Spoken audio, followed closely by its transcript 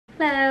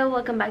Hello,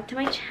 welcome back to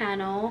my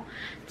channel.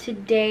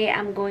 Today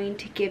I'm going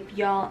to give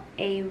y'all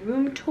a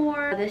room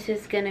tour. This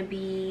is gonna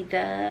be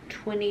the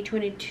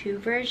 2022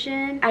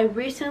 version. I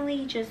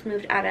recently just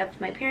moved out of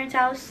my parents'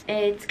 house.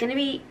 It's gonna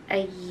be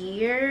a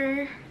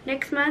year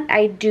next month.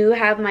 I do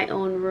have my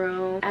own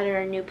room at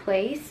our new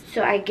place,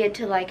 so I get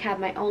to like have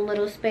my own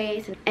little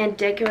space and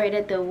decorate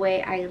it the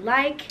way I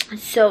like.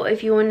 So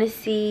if you want to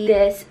see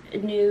this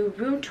new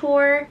room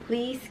tour,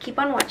 please keep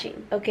on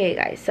watching. Okay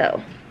guys,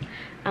 so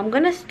I'm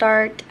gonna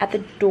start at the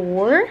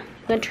door.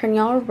 I'm gonna turn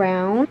y'all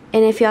around,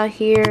 and if y'all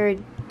hear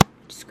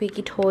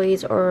squeaky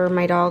toys or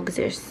my dogs,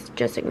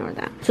 just ignore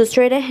that. So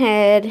straight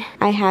ahead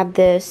I have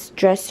this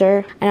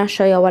dresser, and I'll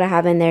show y'all what I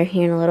have in there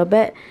here in a little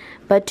bit.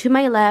 But to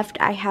my left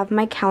I have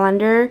my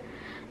calendar,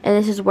 and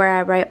this is where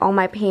I write all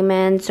my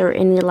payments or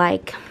any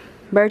like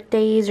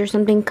birthdays or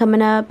something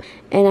coming up.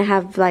 And I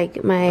have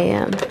like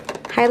my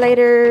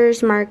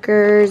highlighters,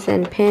 markers,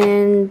 and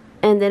pens.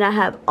 And then I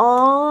have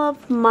all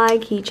of my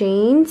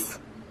keychains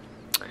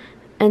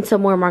and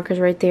some more markers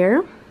right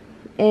there.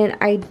 And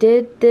I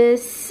did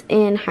this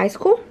in high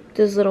school,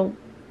 this little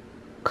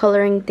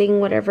coloring thing,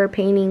 whatever,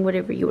 painting,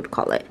 whatever you would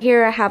call it.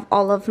 Here I have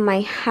all of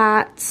my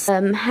hats.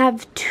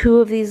 Have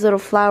two of these little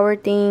flower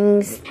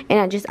things, and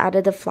I just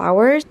added the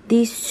flowers.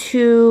 These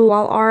two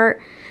wall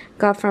art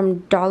got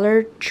from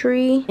Dollar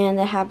Tree, and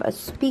they have a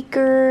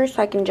speaker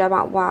so I can jam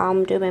out while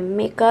I'm doing my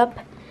makeup.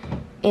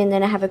 And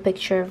then I have a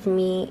picture of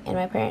me and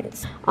my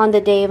parents on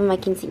the day of my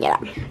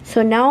quinceañera.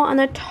 So now on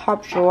the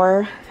top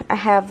drawer, I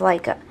have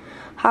like a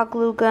hot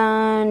glue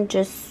gun,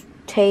 just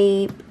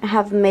tape. I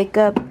have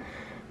makeup,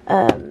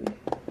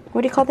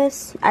 what do you call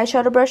this?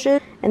 Eyeshadow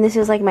brushes. And this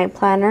is like my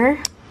planner.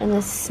 And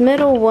this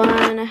middle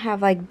one, I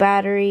have like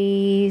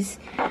batteries,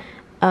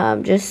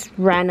 just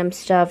random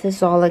stuff. This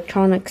is all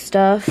electronic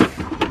stuff.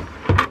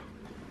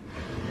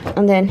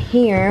 And then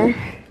here,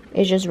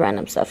 it's just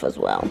random stuff as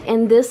well.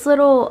 And this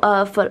little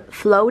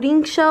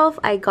floating shelf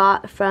I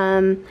got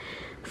from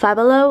Five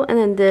Below, and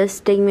then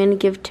this Damien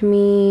gave to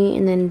me,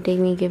 and then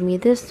Damien gave me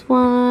this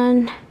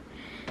one.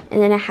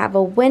 And then I have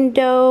a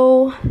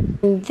window.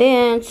 And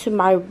then to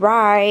my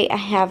right I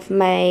have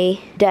my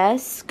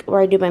desk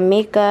where I do my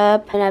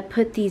makeup, and I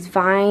put these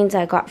vines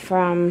I got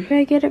from, where did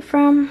I get it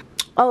from?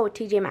 Oh,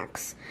 TJ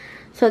Maxx.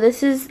 So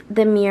this is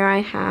the mirror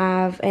I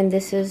have, and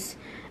this is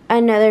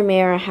another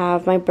mirror I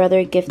have. My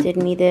brother gifted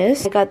me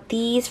this. I got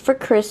these for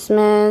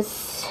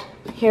Christmas.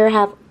 Here I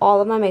have all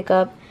of my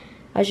makeup.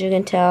 As you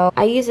can tell,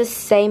 I use the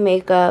same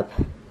makeup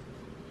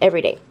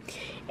every day.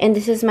 And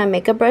this is my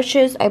makeup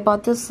brushes. I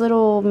bought this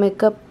little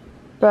makeup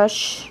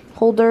brush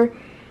holder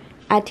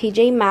at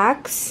TJ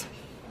Maxx.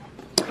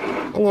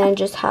 And then I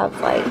just have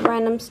like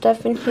random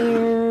stuff in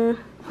here.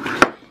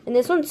 And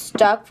this one's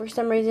stuck for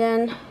some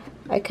reason.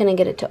 I couldn't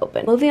get it to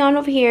open. Moving on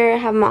over here, I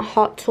have my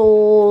Hot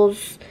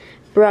Tools,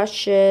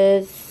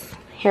 brushes,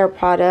 hair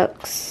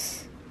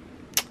products,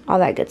 all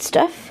that good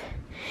stuff.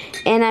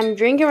 And I'm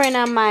drinking right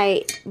now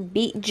my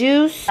beet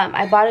juice.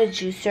 I bought a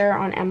juicer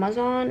on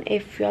Amazon.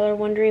 If y'all are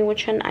wondering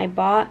which one I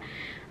bought,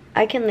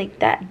 I can link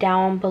that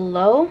down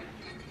below.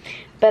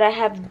 But I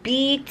have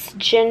beets,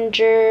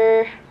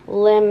 ginger,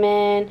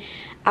 lemon,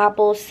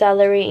 apple,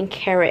 celery, and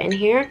carrot in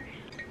here.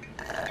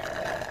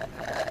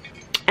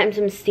 And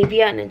some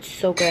stevia, and it's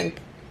so good.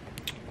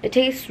 It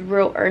tastes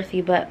real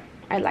earthy, but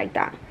I like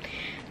that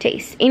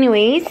taste.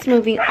 Anyways,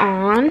 moving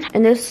on.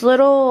 And this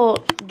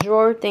little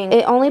drawer thing,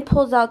 it only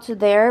pulls out to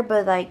there,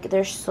 but like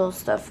there's still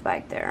stuff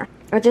back there.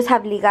 I just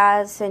have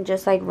ligas and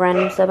just like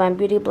random stuff. My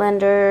beauty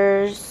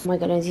blenders. Oh my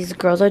goodness, these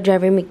girls are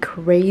driving me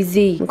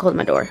crazy. I'm closing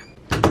my door.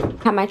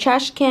 I have my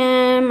trash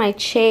can, my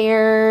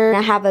chair.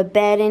 I have a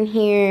bed in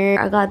here.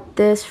 I got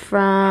this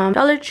from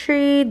Dollar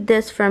Tree,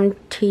 this from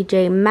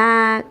TJ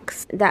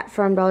Maxx, that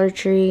from Dollar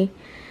Tree.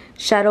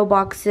 Shadow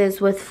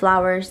boxes with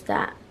flowers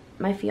that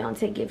my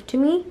fiance gave to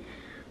me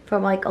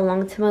from like a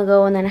long time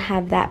ago. And then I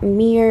have that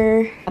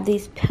mirror. I have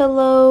these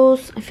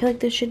pillows. I feel like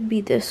this should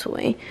be this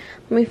way.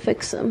 Let me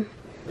fix them.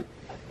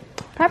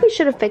 Probably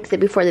should have fixed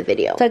it before the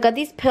video. So I got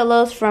these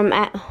pillows from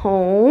at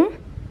home.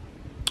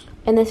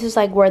 And this is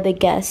like where the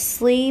guests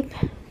sleep.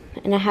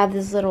 And I have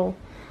this little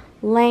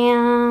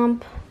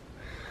lamp.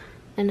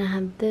 And I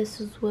have this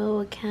as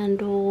well, a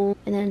candle.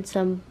 And then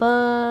some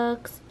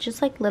books.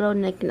 Just like little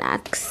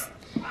knickknacks.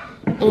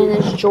 And in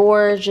this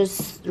drawer,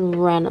 just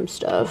random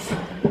stuff.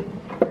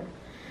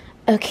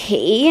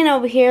 Okay, and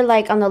over here,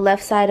 like on the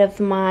left side of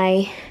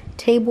my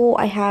table,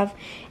 I have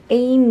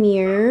a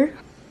mirror.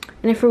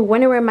 And if you're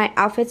wondering where my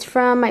outfit's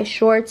from, my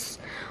shorts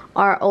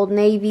are Old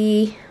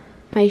Navy.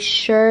 My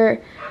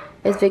shirt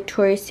is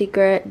Victoria's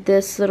Secret.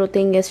 This little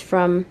thing is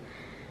from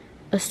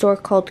a store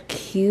called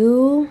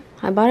Q.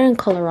 I bought it in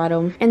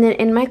Colorado. And then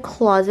in my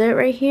closet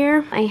right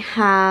here, I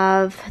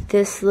have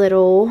this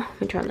little,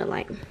 let me turn the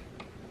light.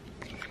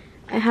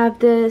 I have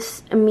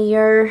this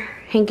mirror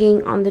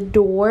hanging on the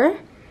door.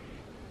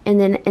 And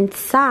then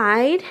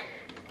inside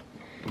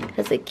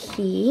has a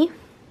key.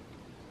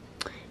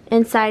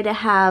 Inside I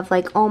have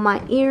like all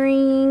my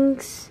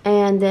earrings.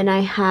 And then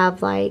I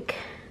have like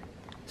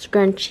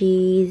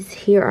scrunchies.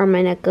 Here are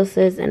my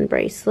necklaces and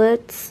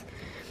bracelets.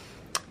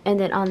 And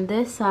then on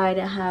this side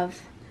I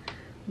have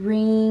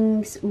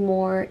rings,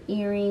 more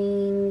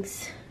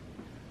earrings,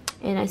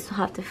 and I still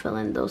have to fill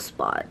in those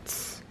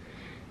spots.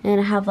 And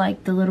I have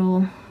like the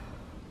little,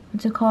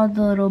 what's it called,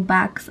 the little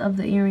backs of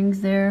the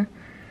earrings there.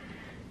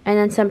 And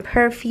then some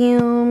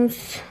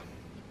perfumes.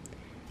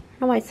 I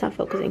don't know why it's not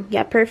focusing.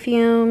 Yeah,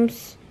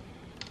 perfumes,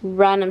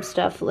 random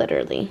stuff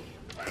literally.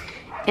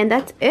 And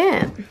that's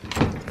it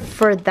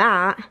for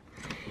that.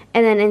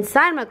 And then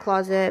inside my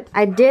closet,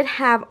 I did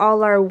have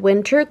all our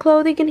winter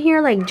clothing in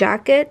here, like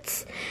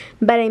jackets,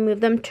 but I moved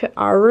them to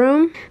our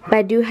room. But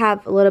I do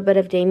have a little bit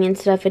of Damien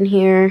stuff in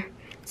here,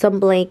 some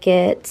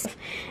blankets.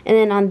 And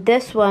then on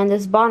this one,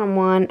 this bottom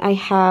one, I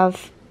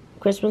have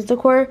Christmas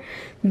decor.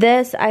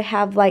 This, I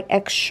have like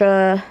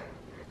extra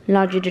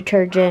laundry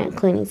detergent,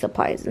 cleaning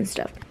supplies and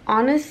stuff.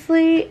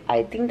 Honestly,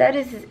 I think that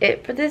is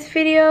it for this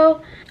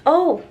video.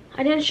 Oh,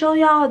 I didn't show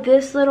y'all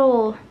this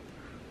little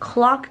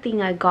clock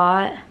thing I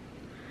got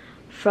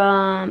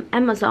from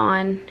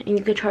Amazon, and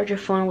you could charge your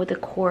phone with a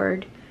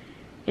cord.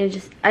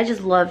 And I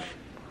just love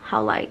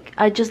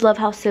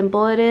how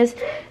simple it is,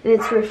 and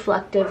it's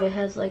reflective. It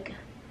has like,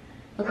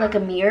 look like a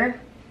mirror.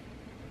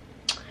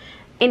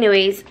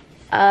 Anyways,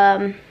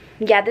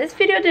 yeah, this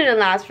video didn't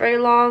last very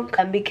long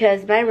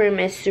because my room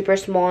is super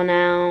small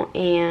now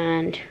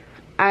and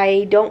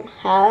I don't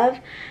have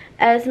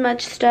as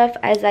much stuff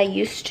as I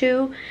used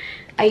to.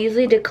 I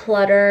usually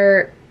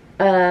declutter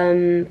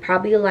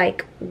probably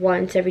like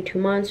once every 2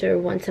 months or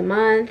once a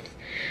month.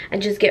 I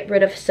just get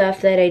rid of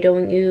stuff that I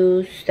don't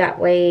use. That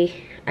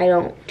way I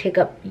don't take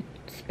up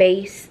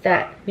space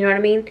that, you know what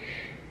I mean?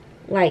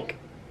 Like,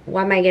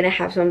 why am I gonna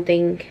have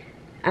something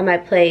at my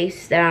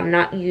place that I'm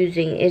not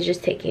using? It's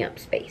just taking up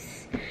space.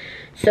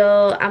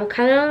 So I'm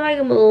kind of like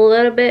a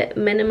little bit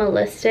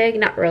minimalistic,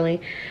 not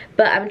really,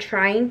 but I'm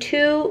trying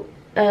to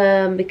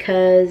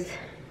because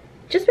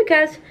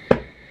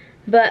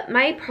but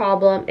my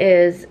problem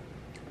is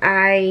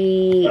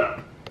I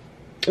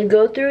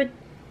go through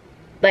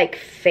like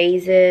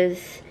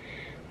phases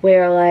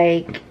where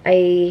like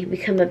I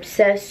become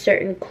obsessed with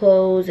certain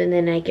clothes and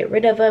then I get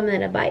rid of them, and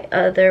then I buy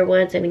other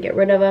ones and I get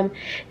rid of them.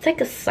 It's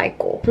like a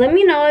cycle. Let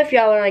me know if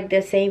y'all are like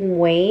the same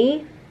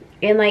way.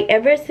 And like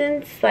ever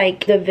since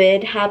like the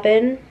vid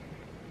happened,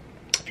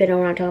 if you know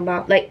what I'm talking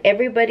about, like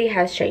everybody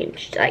has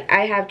changed. Like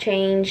I have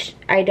changed.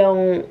 I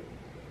don't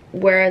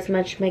wear as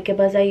much makeup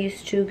as I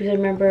used to, because I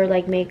remember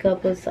like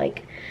makeup was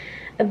like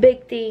a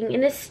big thing,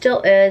 and it still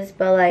is,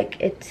 but like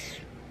it's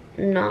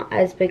not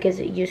as big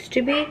as it used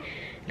to be.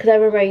 Because I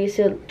remember I used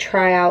to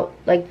try out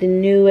like the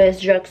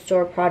newest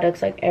drugstore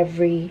products like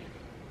every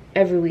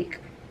week,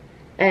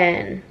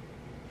 and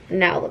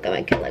now look at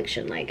my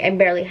collection, like I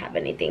barely have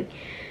anything.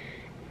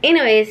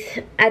 Anyways,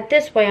 at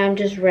this point I'm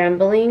just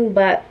rambling,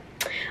 but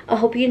I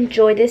hope you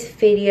enjoyed this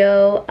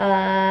video.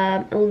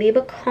 Leave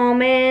a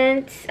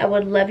comment. I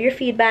would love your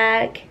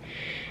feedback,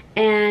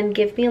 and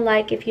give me a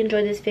like if you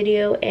enjoyed this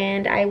video,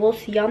 and I will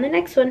see you on the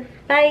next one.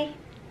 Bye.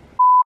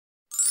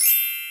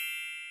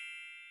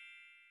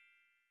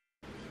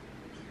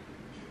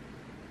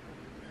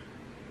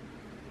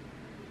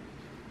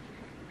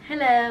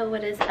 Hello,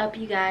 what is up,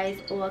 you guys?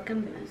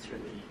 Welcome. That's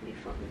really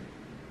funny.